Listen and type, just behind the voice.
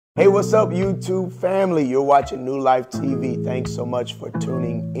Hey, what's up, YouTube family? You're watching New Life TV. Thanks so much for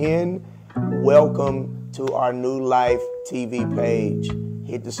tuning in. Welcome to our New Life TV page.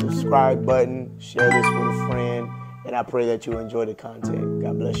 Hit the subscribe button, share this with a friend, and I pray that you enjoy the content.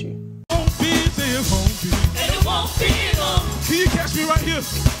 God bless you. And it won't be long. Can you catch me right here?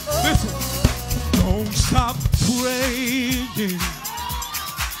 Listen. Don't stop praying.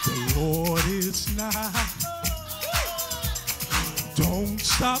 The Lord is nigh. Don't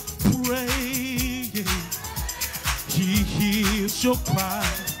stop praying. He hears your cry.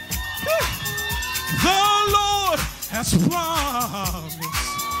 The Lord has promised.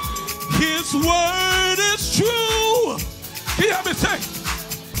 His word is true. Can you help me say?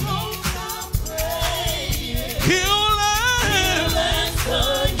 Don't stop praying. He'll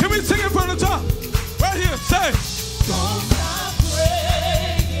answer. Can we sing it from the top? Right here, say. Don't stop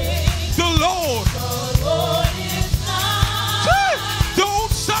praying. The Lord is nigh.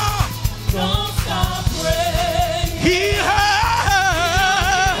 Don't stop. Don't stop praying. He has.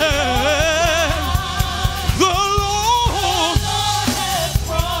 The Lord has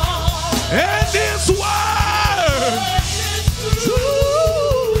promised. And His word is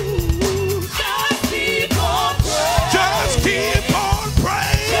true. Just keep on praying. Just keep on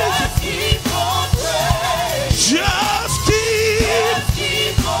praying. Just keep on praying. Just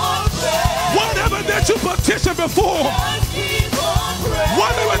keep on praying. Whatever that you petition before. Just keep on praying.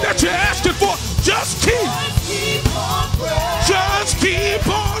 Whatever that you're asking for. Just keep on praying. Just keep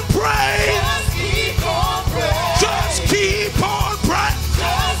on praying. Just keep on praying.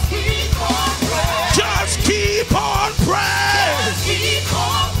 Just keep on praying.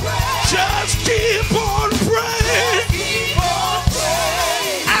 Just keep on praying.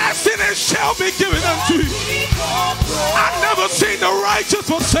 Ask and it shall be given unto you. I've never seen the righteous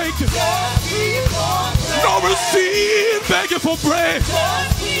forsaken, nor receive begging for bread.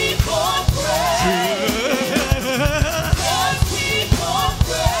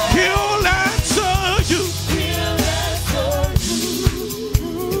 He'll answer you.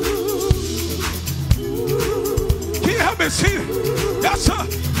 Can you help me see it? That's her.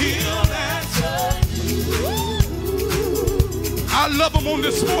 He'll answer you. I love him on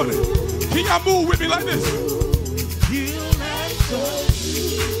this morning. Can y'all move with me like this? He'll answer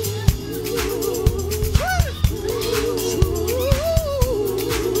you.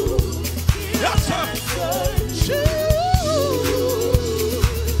 That's her.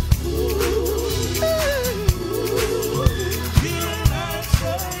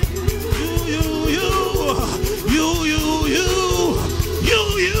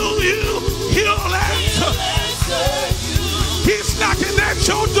 He's knocking at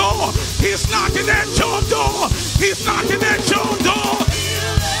your door. He's knocking at your door. He's knocking at your door.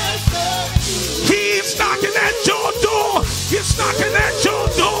 He's knocking at your door. He's knocking at your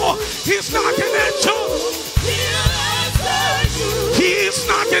door. He's knocking at your door. He's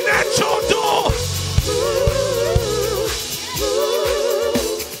knocking at your door.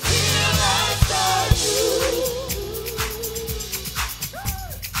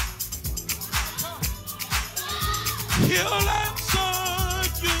 He'll answer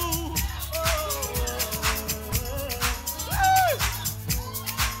you.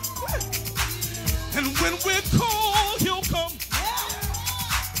 And when we call, He'll come.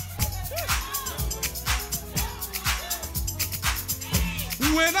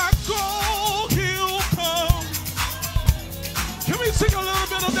 When I call, He'll come. Can we sing a little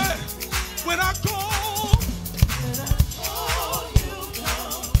bit of that? When I call, He'll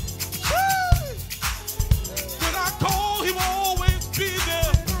come. When I call, He will always be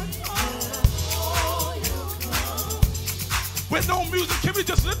there. With no music, can we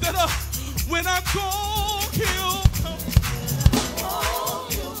just lift that up? When I call, He'll come.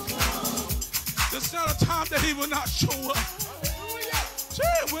 There's not a time that He will not show up.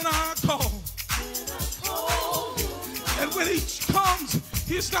 When I call. And when He comes,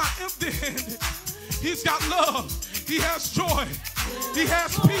 He's not empty-handed. He's got love. He has joy. He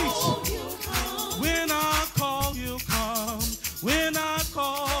has peace. When I call, He'll come. When I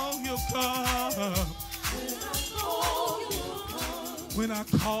call, He'll come. When I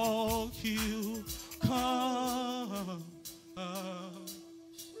call, He'll come.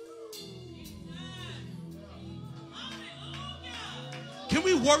 Can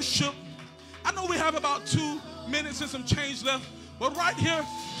we worship? I know we have about 2 minutes and some change left, but right here,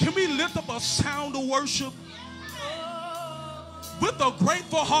 can we lift up a sound of worship? With a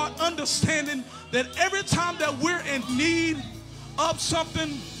grateful heart, understanding that every time that we're in need of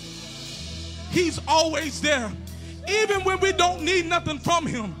something, He's always there. Even when we don't need nothing from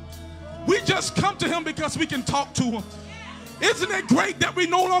Him, we just come to Him because we can talk to Him. Isn't it great that we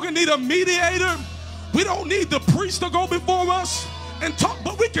no longer need a mediator? We don't need the priest to go before us and talk,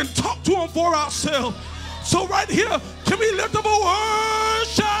 but we can talk to him for ourselves. So right here, can we lift up a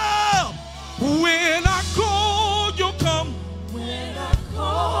worship? When I call, you'll come. When I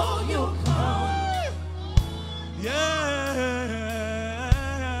call, you'll come. Yeah.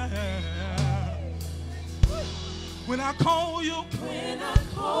 When I call, you'll come. When I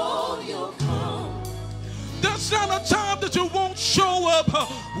call, you'll come. There's not a time that you won't show up.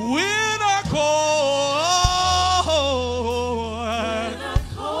 When I call. When I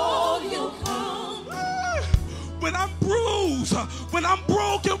call, you'll come. When I'm bruised, when I'm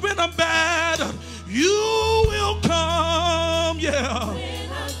broken, when I'm bad, you will come. Yeah.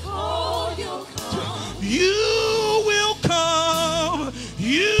 When I call, you'll come. You will come.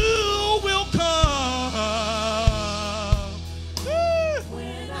 You will come.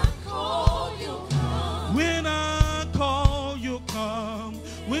 When I call, you'll come. When I call, you'll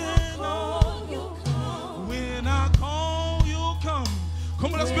come. When I call, you'll come.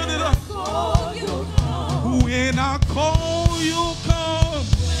 Come on, let's build it up. Call, you'll come. When I call, you'll come.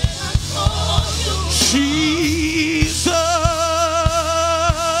 When I call, you'll come. Jesus,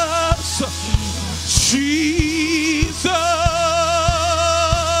 Jesus,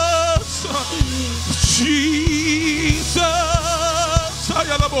 Jesus,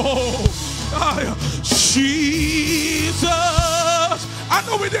 Jesus. I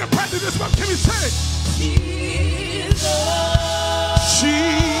know we didn't practice this, but can we say Jesus,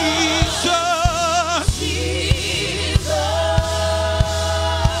 Jesus, Jesus,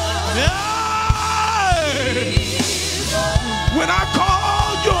 yeah. When I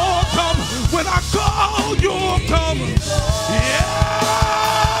call, you'll come. When I call, you'll come. Yeah,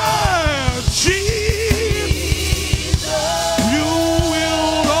 Jesus, you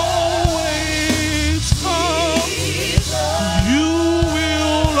will always come. You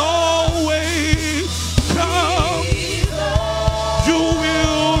will always come. You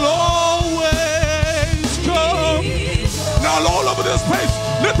will always come. Now all over this place,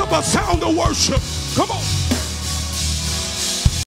 lift up a sound of worship. Come on.